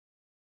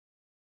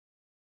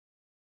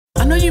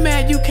know you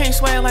mad you can't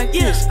swag like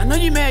this. I know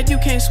you mad you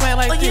can't swag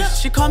like this.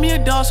 She called me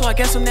a dog, so I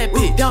guess I'm that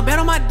bitch. Down bad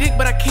on my dick,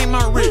 but I came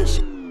out rich.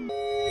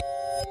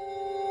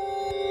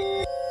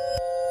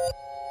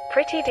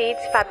 Pretty Deeds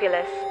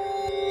Fabulous.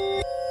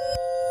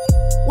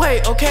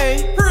 Wait,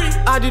 okay,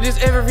 I do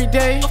this every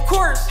day. Of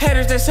course.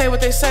 Haters, they say what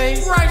they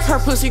say. Right. Her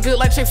pussy good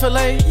like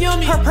Chick-fil-A.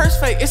 Yummy. Her purse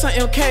fake, it's on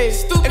MK.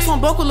 Stupid. X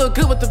on Boca look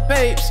good with the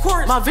babes. Of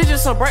course. My vision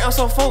so bright, I'm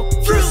so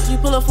focused. You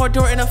pull up for a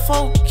door in a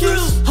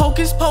focus.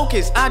 Hocus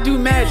pocus, I do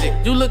magic.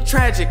 You look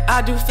tragic,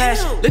 I do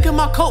fashion. Look at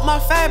my coat, my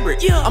fabric.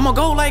 I'ma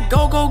go like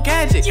go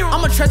gadget.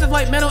 I'm attractive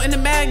like metal in the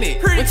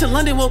magnet. Went to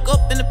London, woke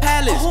up in the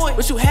palace.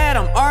 What you had,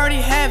 I'm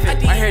already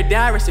having. My hair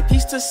dye, rest in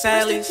peace to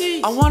Sally's.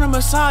 I want a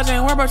massage,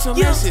 ain't worry about your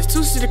message.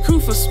 Two to the crew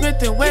for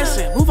Smith and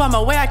Wesson. Move out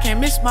my way, I can't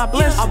miss my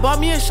blessing. I bought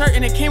me a shirt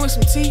and it came with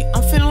some tea.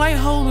 I'm feeling like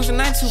Ho losing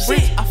 92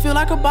 bricks. I feel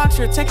like a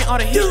boxer taking all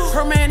the hits.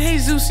 Her man, hey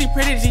Zeus,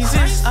 pretty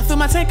Jesus. I feel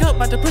my take up,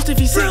 about to push the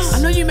V6. I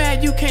know you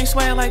mad you can't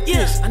swag like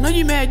this. I know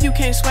you mad you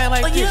can't swag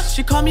like this.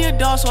 She called me a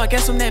dog, so I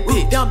guess I'm that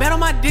bitch. Down bad on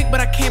my dick, but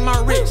I came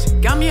out rich.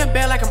 Got me a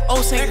bag like I'm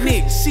old St.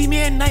 Nick. See me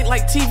at night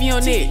like TV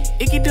on it.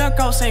 It get dark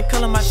out, same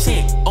color my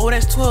tint. Oh,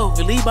 that's 12,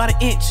 you leave by the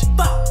inch.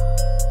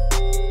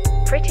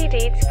 Pretty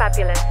Deeds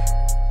Fabulous.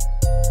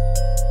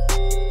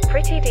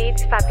 Pretty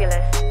Deeds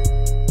Fabulous.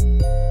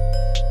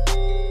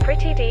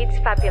 Pretty Deeds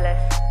Fabulous.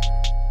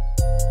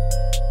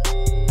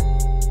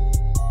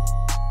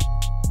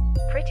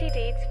 Pretty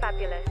Deeds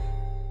Fabulous.